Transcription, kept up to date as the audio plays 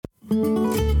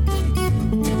Welcome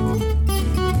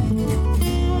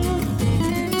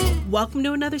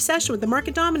to another session with the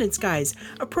Market Dominance Guys,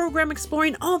 a program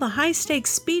exploring all the high-stakes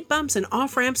speed bumps and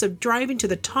off-ramps of driving to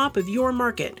the top of your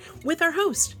market with our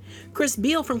host, Chris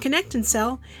Beal from Connect and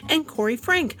Sell and Corey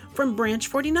Frank from Branch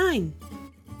 49.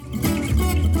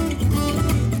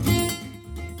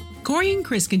 Corey and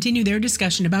Chris continue their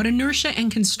discussion about inertia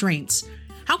and constraints.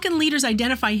 How can leaders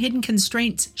identify hidden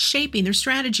constraints shaping their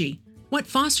strategy? What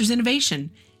fosters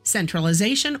innovation?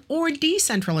 Centralization or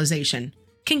decentralization?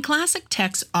 Can classic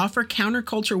texts offer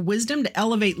counterculture wisdom to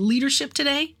elevate leadership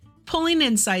today? Pulling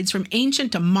insights from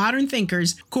ancient to modern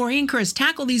thinkers, Corey and Chris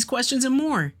tackle these questions and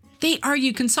more. They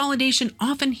argue consolidation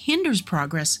often hinders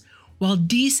progress, while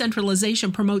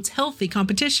decentralization promotes healthy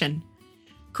competition.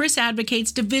 Chris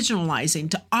advocates divisionalizing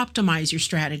to optimize your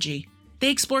strategy. They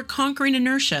explore conquering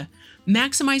inertia,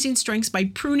 maximizing strengths by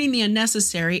pruning the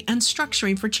unnecessary and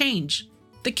structuring for change.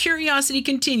 The curiosity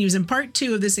continues in part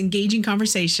 2 of this engaging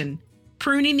conversation.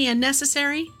 Pruning the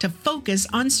unnecessary to focus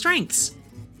on strengths.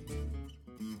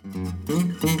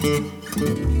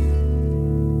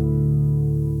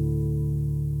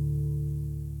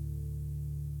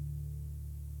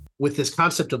 With this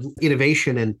concept of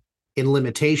innovation and in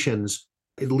limitations,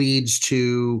 it leads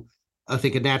to, I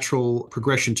think, a natural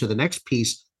progression to the next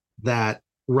piece that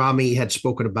Rami had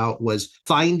spoken about was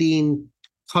finding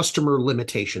customer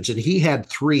limitations. And he had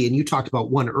 3, and you talked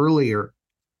about one earlier,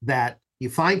 that you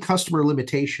find customer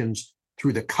limitations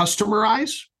through the customer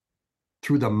eyes,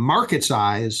 through the market's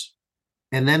eyes,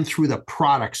 and then through the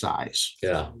product's eyes.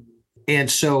 Yeah.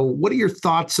 And so what are your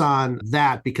thoughts on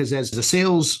that? Because as a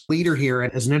sales leader here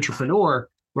and as an entrepreneur,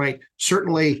 right,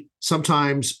 certainly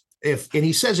sometimes and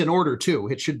he says in order too,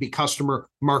 it should be customer,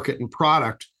 market, and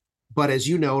product. But as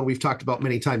you know, and we've talked about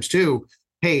many times too,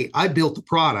 hey, I built the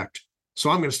product, so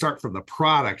I'm going to start from the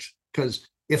product because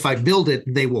if I build it,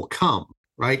 they will come.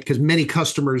 Right? Because many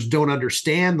customers don't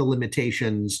understand the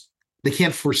limitations. They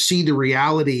can't foresee the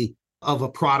reality of a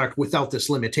product without this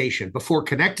limitation. Before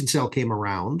Connect and Sell came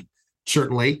around,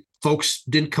 certainly, folks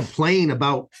didn't complain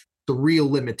about the real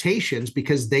limitations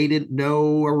because they didn't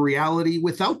know a reality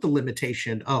without the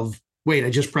limitation of, wait,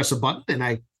 I just press a button and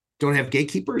I don't have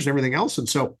gatekeepers and everything else. And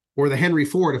so, or the Henry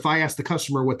Ford, if I asked the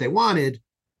customer what they wanted,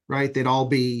 right, they'd all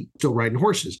be still riding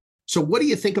horses. So what do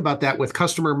you think about that with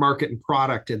customer, market, and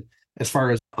product, and as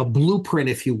far as a blueprint,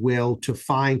 if you will, to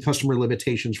find customer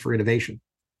limitations for innovation?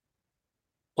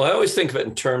 Well, I always think of it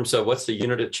in terms of what's the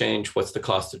unit of change, what's the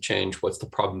cost of change, what's the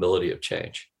probability of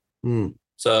change.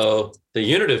 So the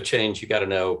unit of change, you got to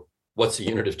know what's the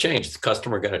unit of change. Is the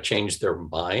customer going to change their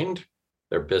mind,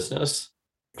 their business,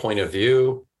 point of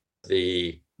view,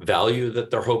 the value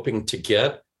that they're hoping to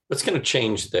get? What's going to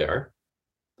change there?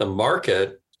 The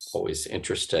market, always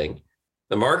interesting.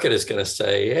 The market is going to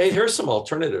say, hey, here's some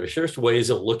alternatives. Here's ways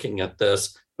of looking at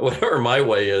this. Whatever my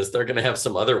way is, they're going to have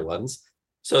some other ones.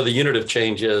 So the unit of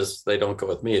change is they don't go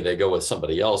with me. They go with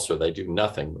somebody else, or they do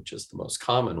nothing, which is the most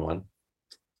common one.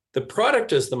 The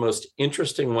product is the most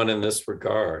interesting one in this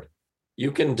regard.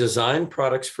 You can design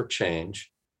products for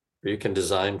change, or you can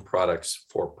design products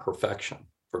for perfection,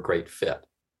 for great fit.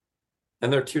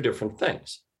 And they're 2 different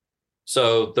things.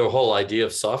 So the whole idea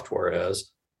of software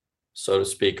is, so to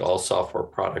speak, all software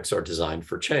products are designed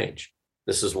for change.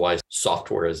 This is why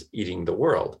software is eating the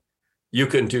world. You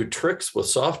can do tricks with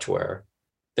software.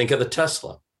 Think of the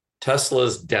Tesla.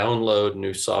 Teslas download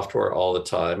new software all the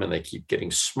time, and they keep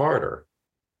getting smarter.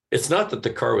 It's not that the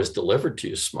car was delivered to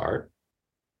you smart.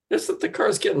 It's that the car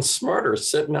is getting smarter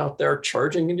sitting out there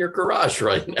charging in your garage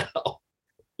right now.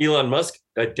 Elon Musk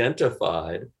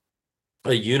identified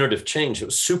a unit of change that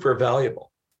was super valuable.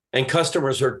 And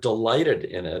customers are delighted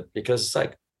in it because it's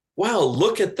like, wow,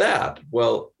 look at that.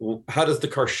 Well, how does the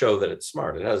car show that it's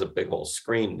smart? It has a big old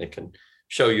screen that can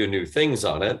show you new things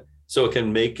on it, so it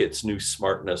can make its new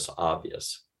smartness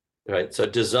obvious, right? So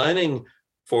designing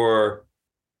for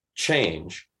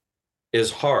change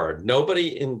is hard.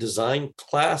 Nobody in design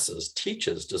classes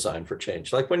teaches design for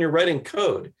change. Like when you're writing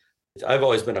code, I've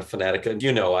always been a fanatic, and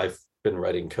I've been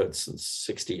writing code since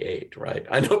 68, right?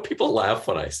 I know people laugh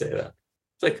when I say that.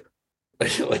 It's like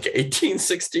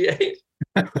 1868.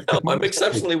 No, I'm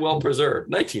exceptionally well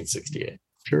preserved. 1968.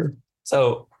 Sure.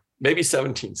 So maybe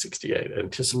 1768,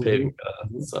 anticipating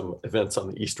some events on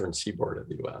the eastern seaboard of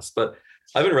the U.S. But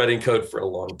I've been writing code for a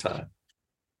long time.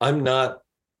 I'm not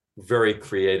very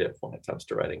creative when it comes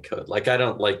to writing code. Like, I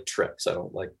don't like tricks. I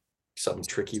don't like some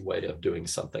tricky way of doing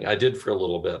something. I did for a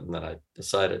little bit, and then I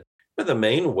decided. But the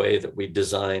main way that we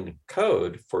design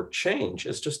code for change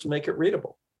is just to make it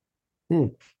readable.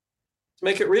 To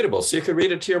make it readable so you could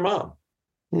read it to your mom.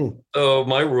 So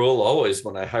my rule always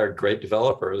when I hire great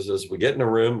developers is we get in a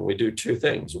room and we do two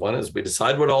things. One is we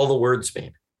decide what all the words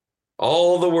mean.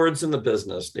 All the words in the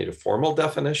business need a formal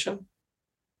definition.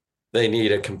 They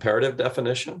need a comparative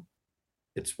definition.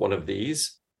 It's one of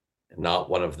these and not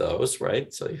one of those,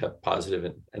 right? So you have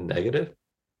positive and negative.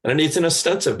 And it needs an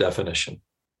ostensive definition.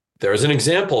 There's an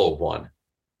example of one.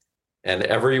 And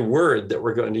every word that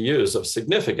we're going to use of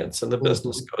significance in the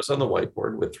business goes on the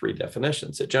whiteboard with 3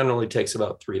 definitions. It generally takes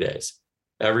about 3 days.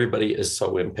 Everybody is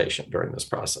so impatient during this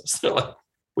process. They're like,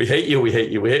 we hate you, we hate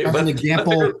you, we hate you. An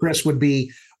example, Chris, would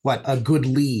be what? A good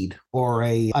lead or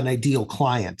an ideal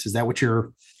client. Is that what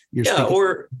you're speaking?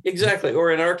 Or exactly. Or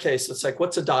in our case, it's like,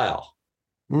 what's a dial?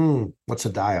 What's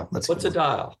a dial? What's a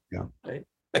dial? Yeah. Right?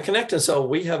 At Connect and Sell,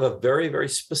 we have a very, very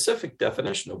specific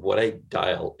definition of what a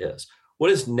dial is. What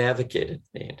does navigated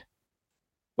mean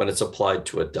when it's applied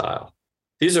to a dial?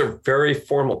 These are very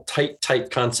formal, tight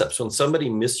concepts. When somebody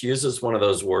misuses one of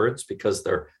those words because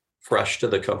they're fresh to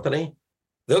the company,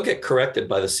 they'll get corrected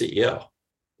by the CEO.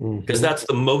 Because that's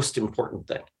the most important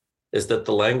thing, is that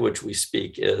the language we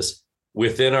speak is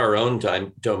within our own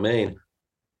domain,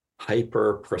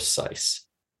 hyper precise.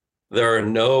 There are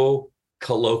no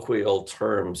colloquial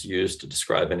terms used to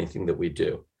describe anything that we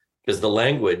do, because the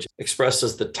language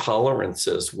expresses the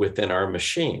tolerances within our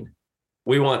machine.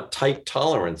 We want tight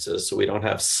tolerances so we don't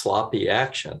have sloppy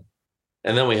action.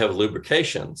 And then we have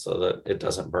lubrication so that it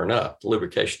doesn't burn up.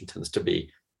 Lubrication tends to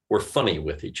be, we're funny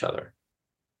with each other,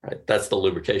 right? That's the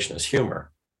lubrication is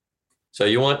humor. So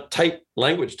you want tight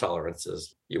language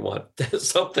tolerances. You want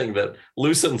something that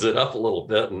loosens it up a little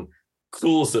bit and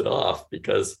cools it off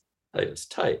because it's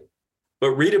tight.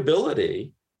 But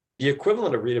readability, the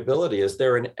equivalent of readability is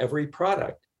there in every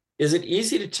product. Is it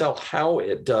easy to tell how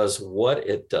it does what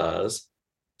it does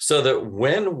so that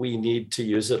when we need to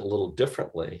use it a little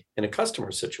differently in a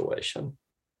customer situation,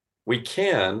 we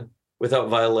can without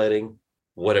violating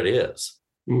what it is?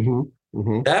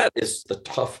 That is the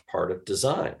tough part of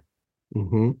design.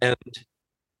 And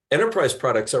enterprise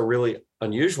products are really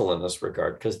unusual in this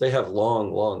regard because they have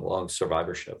long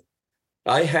survivorship.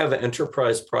 I have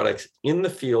enterprise products in the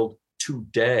field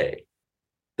today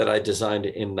that I designed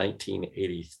in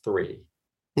 1983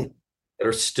 that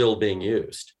are still being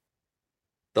used.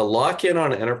 The lock-in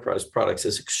on enterprise products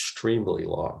is extremely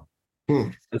long.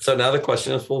 And so now the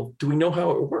question is, well, do we know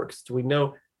how it works? Do we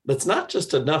know? It's not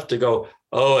just enough to go,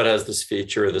 oh, it has this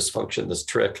feature, this function, this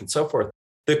trick, and so forth.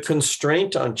 The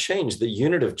constraint on change, the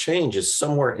unit of change is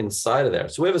somewhere inside of there.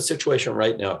 So we have a situation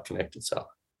right now at Connect and Sell.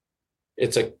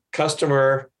 It's a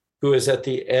customer who is at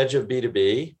the edge of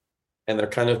B2B, and they're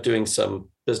kind of doing some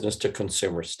business to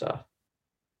consumer stuff.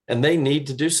 And they need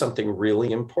to do something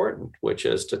really important, which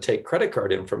is to take credit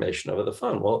card information over the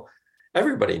phone. Well,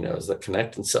 everybody knows that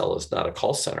Connect and Sell is not a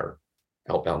call center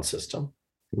outbound system.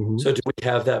 So do we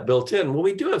have that built in? Well,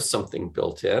 we do have something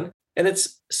built in, and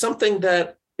it's something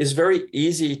that is very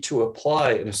easy to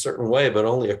apply in a certain way, but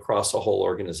only across a whole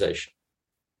organization.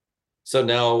 So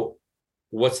now,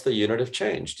 what's the unit of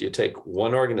change? Do you take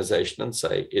one organization and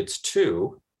say it's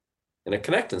 2 in a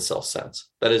Connect and Sell sense?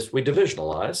 That is, we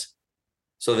divisionalize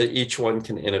so that each one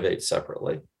can innovate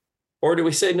separately. Or do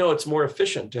we say, no, it's more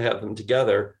efficient to have them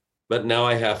together, but now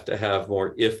I have to have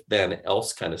more if, then,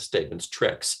 else kind of statements,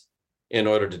 tricks, in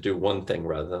order to do one thing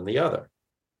rather than the other?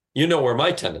 You know where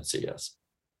my tendency is,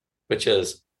 which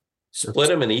is split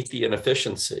them and eat the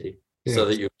inefficiency so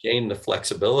that you gain the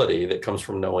flexibility that comes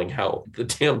from knowing how the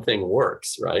damn thing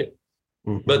works, right?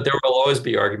 But there will always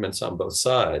be arguments on both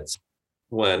sides.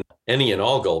 When any and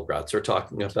all gold routes are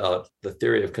talking about the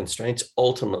theory of constraints,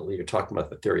 ultimately you're talking about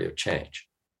the theory of change.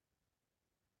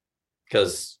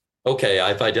 Because, okay,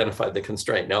 I've identified the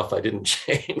constraint. Now, if I didn't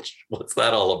change, what's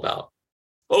that all about?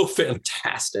 Oh,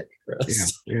 fantastic,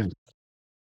 Chris.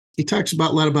 He talks a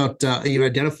lot about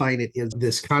identifying it as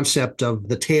this concept of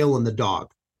the tail and the dog,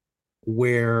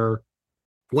 where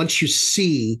once you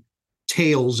see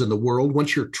tails in the world,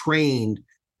 once you're trained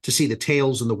to see the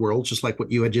tails in the world, just like what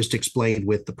you had just explained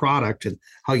with the product and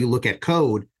how you look at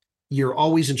code, you're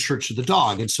always in search of the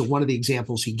dog. And so one of the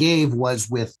examples he gave was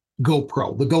with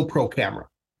GoPro, the GoPro camera.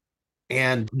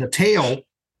 And the tail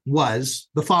was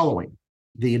the following.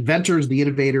 The inventors, the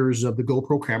innovators of the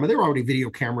GoPro camera, there were already video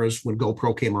cameras when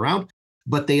GoPro came around,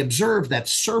 but they observed that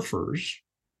surfers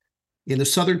in the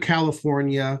Southern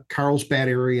California, Carlsbad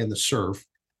area and the surf,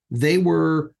 they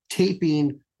were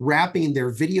wrapping their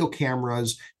video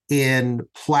cameras in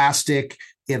plastic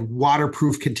and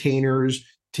waterproof containers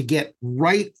to get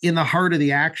right in the heart of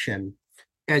the action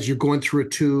as you're going through a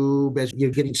tube, as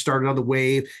you're getting started on the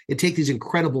wave, and take these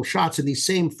incredible shots. And these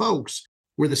same folks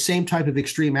were the same type of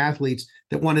extreme athletes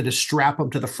that wanted to strap them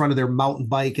to the front of their mountain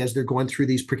bike as they're going through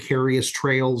these precarious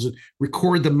trails and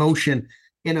record the motion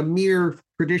in a mere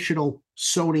traditional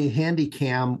Sony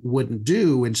Handycam wouldn't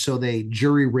do. And so they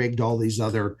jury-rigged all these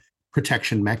other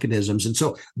protection mechanisms. And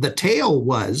so the tail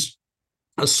was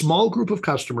a small group of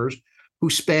customers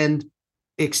who spend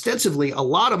extensively a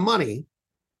lot of money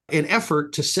and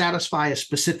effort to satisfy a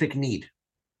specific need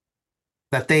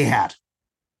that they had.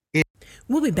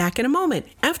 We'll be back in a moment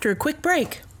after a quick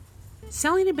break.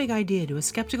 Selling a big idea to a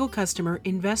skeptical customer,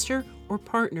 investor, or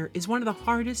partner is one of the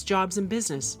hardest jobs in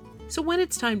business. So when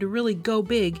it's time to really go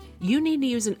big, you need to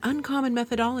use an uncommon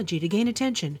methodology to gain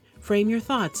attention, frame your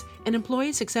thoughts, and employ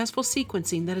a successful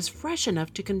sequencing that is fresh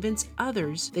enough to convince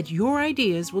others that your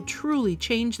ideas will truly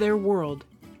change their world.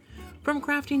 From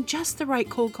crafting just the right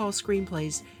cold call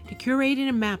screenplays to curating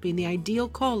and mapping the ideal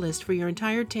call list for your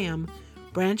entire TAM,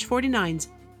 Branch 49's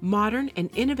modern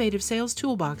and innovative sales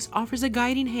toolbox offers a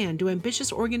guiding hand to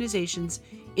ambitious organizations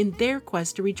in their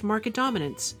quest to reach market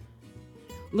dominance.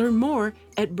 Learn more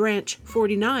at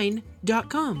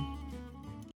branch49.com.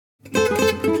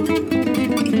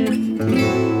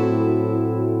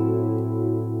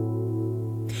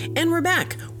 And we're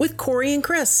back with Corey and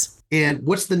Chris. And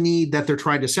what's the need that they're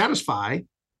trying to satisfy?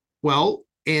 Well,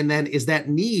 and then is that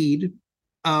need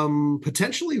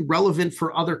potentially relevant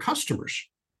for other customers?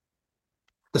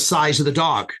 The size of the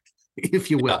dog, if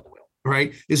you will,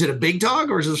 right? Is it a big dog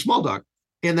or is it a small dog?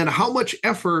 And then how much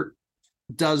effort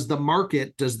does the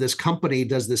market, does this company,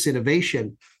 does this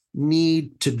innovation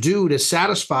need to do to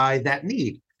satisfy that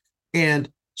need? And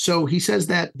so he says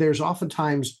that there's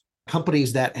oftentimes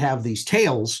companies that have these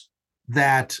tails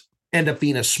that end up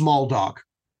being a small dog.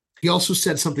 He also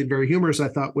said something very humorous, I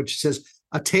thought, which says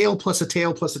a tail plus a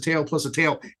tail plus a tail plus a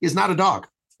tail is not a dog.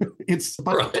 It's a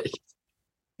bunch. Right.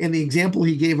 And the example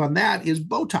he gave on that is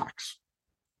Botox,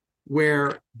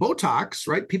 where Botox,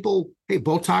 right? People, hey,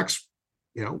 Botox,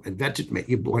 invented,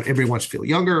 everybody wants to feel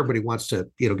younger. Everybody wants to,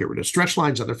 get rid of stretch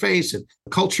lines on their face and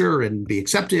culture and be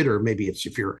accepted. Or maybe it's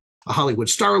if you're a Hollywood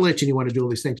starlet and you want to do all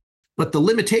these things. But the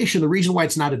limitation, the reason why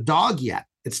it's not a dog yet,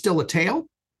 it's still a tail,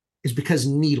 is because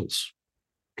needles.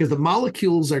 Because the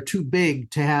molecules are too big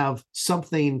to have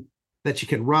something that you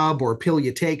can rub or a pill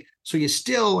you take. So you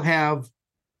still have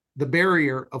the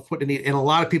barrier of putting a needle. And a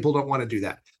lot of people don't want to do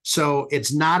that. So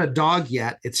it's not a dog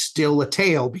yet. It's still a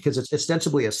tail because it's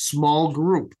ostensibly a small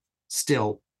group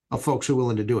still of folks who are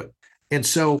willing to do it. And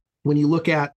so when you look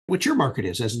at what your market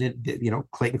is, as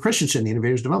Clayton Christensen, the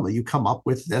Innovators Development, you come up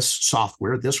with this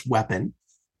software, this weapon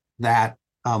that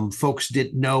folks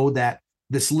didn't know, that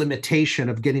this limitation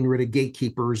of getting rid of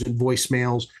gatekeepers and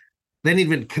voicemails, they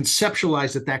didn't even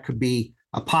conceptualize that could be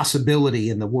a possibility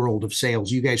in the world of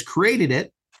sales. You guys created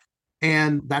it,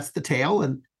 and that's the tail.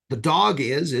 And the dog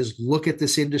is look at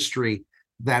this industry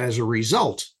that as a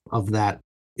result of that.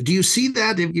 Do you see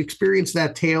that? Have you experienced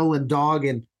that tail and dog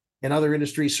in other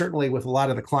industries? Certainly with a lot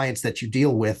of the clients that you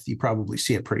deal with, you probably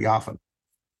see it pretty often.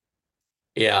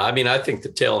 Yeah, I mean, I think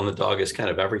the tail and the dog is kind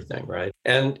of everything, right?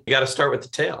 And you got to start with the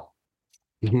tail.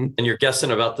 Mm-hmm. And you're guessing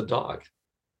about the dog.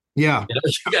 Yeah. You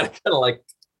got to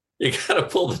you got to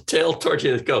pull the tail towards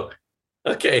you and go,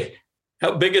 okay,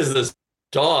 how big is this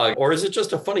dog? Or is it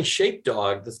just a funny shaped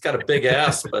dog that's got a big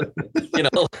ass, but,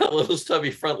 little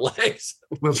stubby front legs?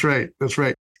 That's right. That's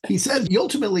right. He says,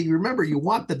 ultimately, remember, you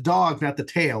want the dog, not the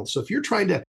tail. So if you're trying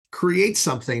to create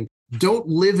something, don't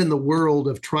live in the world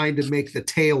of trying to make the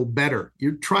tail better.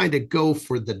 You're trying to go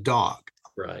for the dog.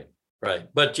 Right.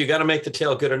 But you got to make the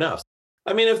tail good enough.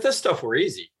 I mean, if this stuff were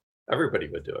easy, everybody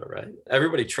would do it, right?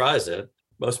 Everybody tries it.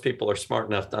 Most people are smart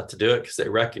enough not to do it because they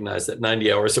recognize that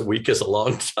 90 hours a week is a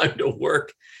long time to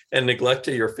work, and neglect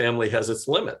to your family has its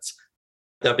limits.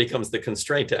 That becomes the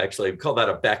constraint to actually call that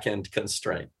a back-end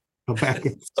constraint. A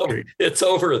back-end constraint. It's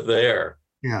over there.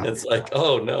 Yeah. It's like,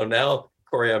 oh, no, now,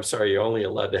 Corey, I'm sorry, you're only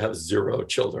allowed to have 0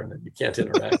 children and you can't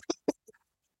interact.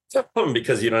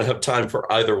 Because you don't have time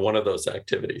for either one of those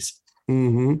activities.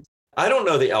 Mm-hmm. I don't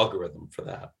know the algorithm for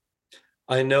that.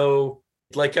 I know,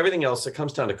 like everything else, it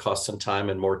comes down to costs and time,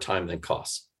 and more time than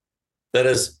costs. That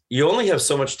is, you only have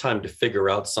so much time to figure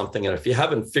out something. And if you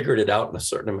haven't figured it out in a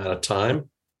certain amount of time,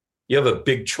 you have a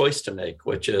big choice to make,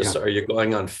 which is, Are you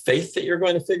going on faith that you're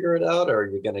going to figure it out, or are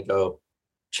you going to go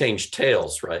change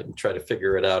tails, right, and try to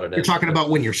figure it out? You're talking about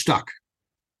when you're stuck.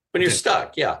 When you're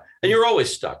stuck, yeah. And you're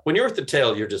always stuck. When you're at the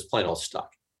tail, you're just plain old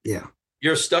stuck. Yeah.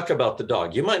 You're stuck about the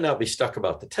dog. You might not be stuck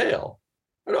about the tail.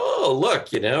 But, oh,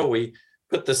 look, we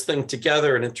put this thing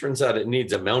together and it turns out it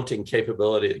needs a mounting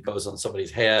capability that goes on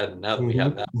somebody's head. And now that we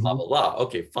have that, blah, blah, blah.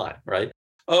 Okay, fine, right?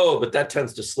 oh, but that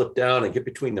tends to slip down and get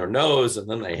between their nose, and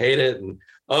then they hate it. And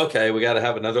okay, we got to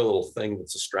have another little thing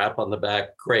that's a strap on the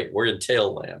back. Great, we're in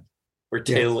tail land. We're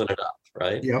tailing it up,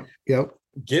 right? Yep.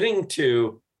 Getting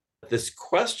to this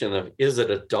question of, is it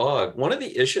a dog? One of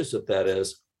the issues with that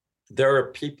is there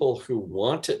are people who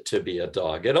want it to be a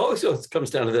dog. It also comes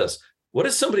down to this. What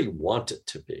does somebody want it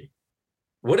to be?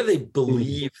 What do they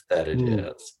believe that it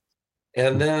is?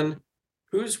 And then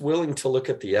who's willing to look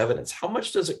at the evidence? How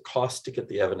much does it cost to get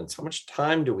the evidence? How much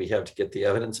time do we have to get the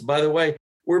evidence? And by the way,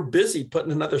 we're busy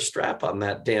putting another strap on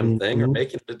that damn thing or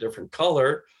making it a different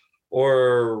color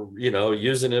or,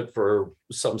 using it for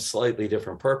some slightly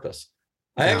different purpose.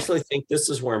 I actually think this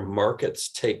is where markets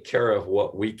take care of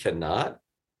what we cannot,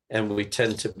 and we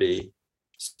tend to be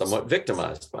somewhat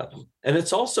victimized by them. And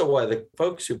it's also why the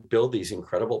folks who build these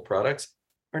incredible products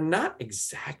are not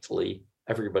exactly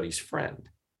everybody's friend.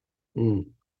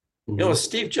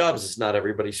 Steve Jobs is not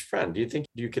everybody's friend. Do you think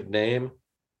you could name,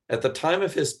 at the time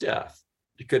of his death,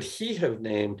 could he have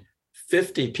named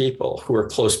 50 people who are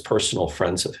close personal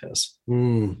friends of his?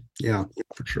 Yeah,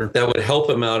 for sure. That would help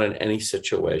him out in any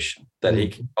situation that he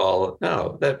could call.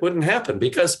 No, that wouldn't happen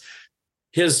because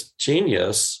his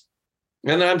genius,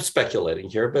 and I'm speculating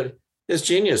here, but his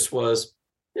genius was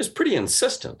pretty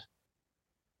insistent.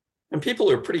 And people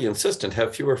who are pretty insistent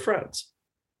have fewer friends.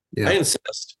 Yeah. I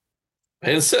insist.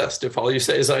 If all you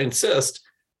say is I insist,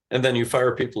 and then you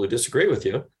fire people who disagree with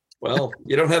you, well,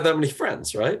 you don't have that many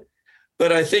friends, right?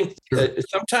 But I think that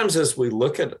sometimes as we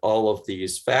look at all of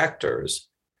these factors,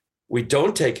 we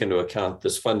don't take into account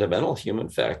this fundamental human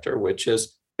factor, which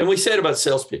is, and we say it about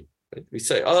salespeople, right? We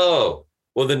say, oh,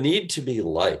 well, the need to be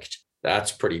liked,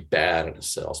 that's pretty bad in a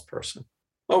salesperson.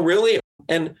 Oh, really?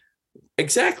 And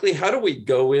exactly how do we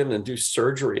go in and do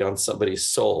surgery on somebody's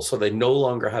soul so they no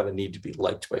longer have a need to be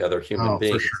liked by other human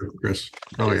beings? For sure, Chris.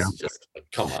 Oh, yeah. Just,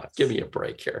 come on, give me a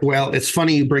break here. Well, it's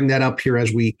funny you bring that up here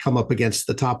as we come up against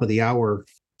the top of the hour.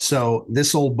 So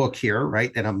this old book here,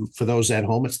 right? And for those at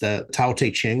home, it's the Tao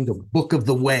Te Ching, the Book of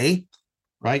the Way,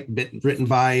 right? Written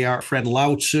by our friend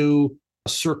Lao Tzu,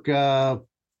 circa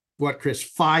what, Chris,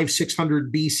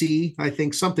 600 BC, I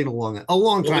think, something along that, a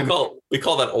long time. We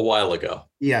call that a while ago.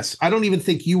 Yes. I don't even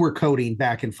think you were coding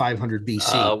back in 500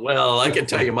 BC. Well, I can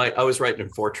tell you, I was writing in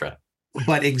Fortran.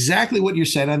 But exactly what you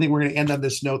said, I think we're going to end on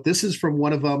this note. This is from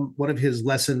one of his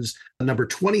lessons, number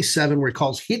 27, where he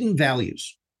calls hidden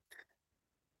values.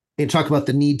 And talk about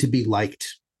the need to be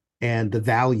liked and the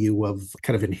value of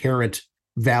kind of inherent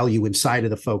value inside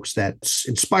of the folks that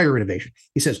inspire innovation.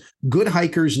 He says, good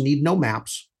hikers need no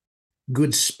maps.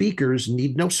 Good speakers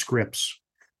need no scripts.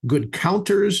 Good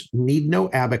counters need no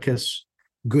abacus.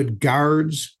 Good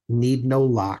guards need no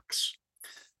locks.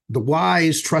 The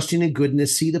wise, trusting in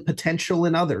goodness, see the potential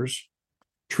in others,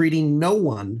 treating no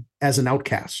one as an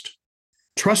outcast.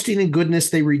 Trusting in goodness,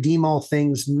 they redeem all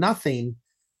things. Nothing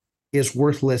is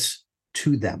worthless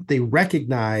to them. They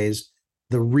recognize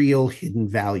the real hidden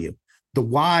value. The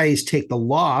wise take the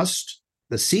lost,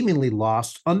 the seemingly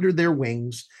lost, under their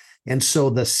wings, and so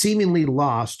the seemingly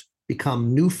lost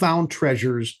become newfound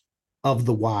treasures of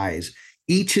the wise.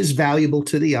 Each is valuable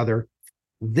to the other.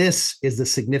 This is the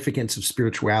significance of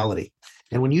spirituality.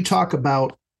 And when you talk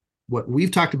about what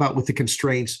we've talked about with the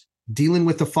constraints, dealing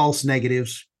with the false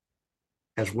negatives,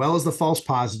 as well as the false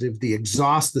positive, the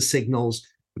exhaust, the signals,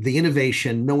 the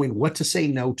innovation, knowing what to say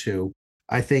no to,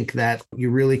 I think that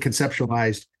you really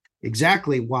conceptualized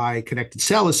exactly why Connected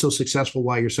Cell is so successful,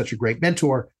 why you're such a great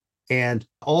mentor, and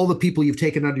all the people you've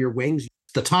taken under your wings,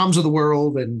 the Toms of the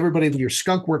world and everybody in your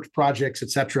Skunk Works projects, et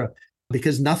cetera,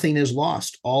 because nothing is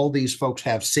lost. All these folks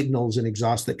have signals and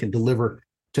exhaust that can deliver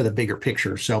to the bigger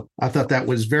picture. So I thought that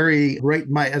was very right.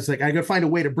 I was like, I got to find a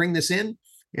way to bring this in.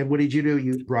 And what did you do?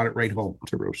 You brought it right home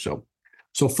to roost.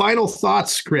 So final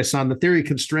thoughts, Chris, on the theory of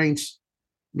constraints,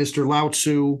 Mr. Lao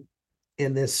Tzu,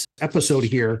 in this episode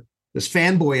here, this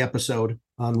fanboy episode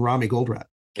on Rami Goldratt.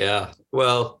 Yeah.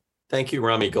 Well, thank you,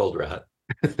 Rami Goldratt,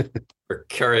 for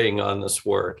carrying on this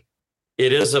work.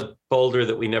 It is a boulder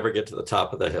that we never get to the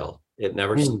top of the hill. It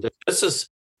never. This is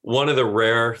one of the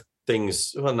rare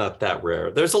things. Well, not that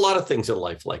rare. There's a lot of things in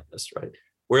life like this, right?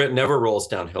 Where it never rolls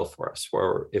downhill for us.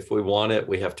 Where if we want it,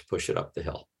 we have to push it up the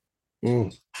hill.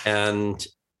 And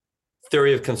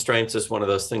theory of constraints is one of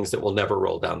those things that will never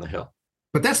roll down the hill.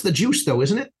 But that's the juice, though,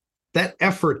 isn't it? That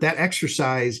effort, that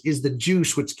exercise is the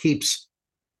juice which keeps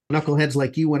knuckleheads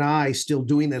like you and I still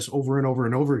doing this over and over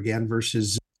and over again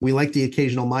versus we like the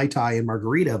occasional Mai Tai and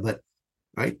margarita, but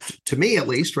right, to me at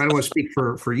least, right, I don't want to speak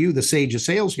for you, the sage of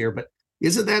sales here, but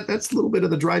isn't that's a little bit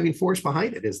of the driving force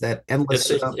behind it, is that endless.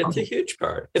 It's a huge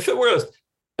part. If it were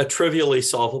a trivially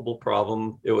solvable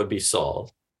problem, it would be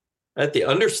solved. Right? The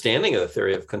understanding of the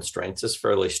theory of constraints is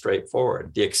fairly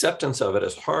straightforward. The acceptance of it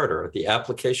is harder. The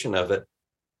application of it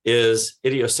is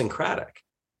idiosyncratic.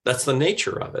 That's the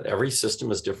nature of it. Every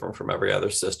system is different from every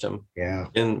other system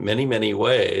in many, many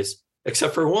ways,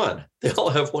 except for one. They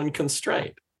all have one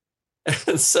constraint.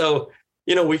 And so,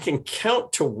 we can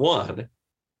count to one,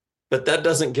 but that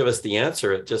doesn't give us the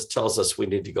answer. It just tells us we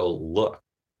need to go look,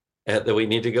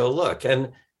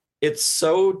 And it's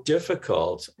so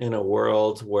difficult in a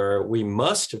world where we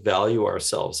must value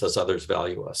ourselves as others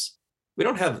value us. We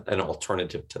don't have an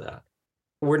alternative to that.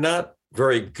 We're not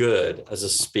very good as a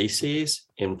species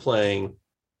in playing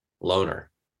loner.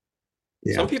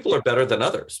 Yeah. Some people are better than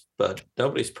others, but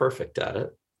nobody's perfect at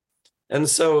it. And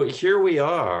so here we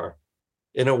are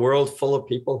in a world full of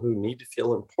people who need to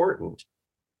feel important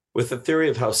with a theory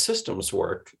of how systems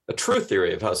work, a true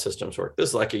theory of how systems work. This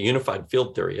is like a unified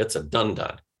field theory. It's a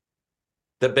done-done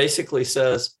that basically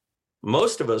says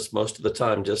most of us, most of the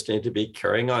time, just need to be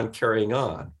carrying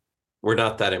on. We're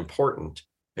not that important,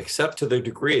 except to the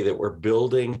degree that we're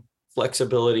building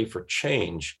flexibility for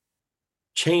change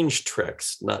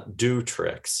tricks, not do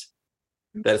tricks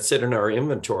that sit in our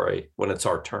inventory when it's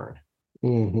our turn.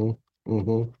 Mm-hmm.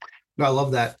 Mm-hmm. I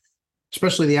love that,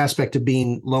 especially the aspect of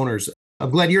being loners. I'm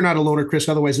glad you're not a loner, Chris.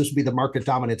 Otherwise, this would be the market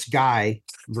dominance guy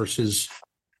versus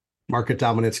market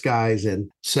dominance guys. And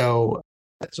so,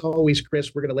 as always,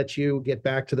 Chris, we're going to let you get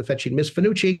back to the fetching Miss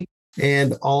Finucci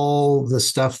and all the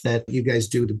stuff that you guys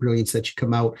do, the brilliance that you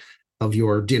come out of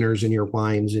your dinners and your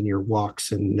wines and your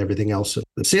walks and everything else.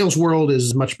 The sales world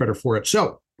is much better for it.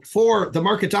 So for the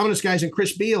market dominance guys and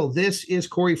Chris Beal, this is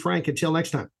Corey Frank. Until next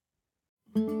time.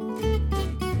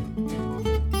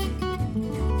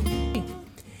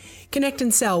 Connect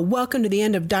and Sell. Welcome to the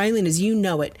end of dialing as you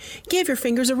know it. Give your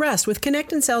fingers a rest with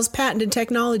Connect and Sell's patented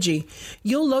technology.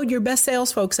 You'll load your best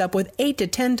sales folks up with 8 to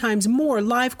 10 times more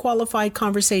live qualified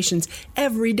conversations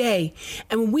every day.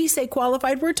 And when we say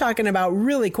qualified, we're talking about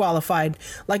really qualified,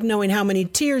 like knowing how many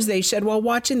tears they shed while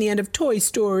watching the end of Toy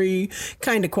Story,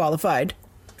 kind of qualified.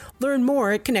 Learn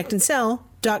more at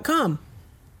connectandsell.com.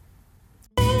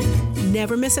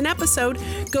 Never miss an episode.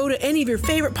 Go to any of your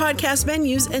favorite podcast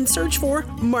venues and search for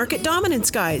Market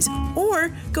Dominance Guys,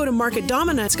 or go to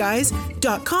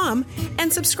marketdominanceguys.com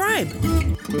and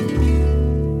subscribe.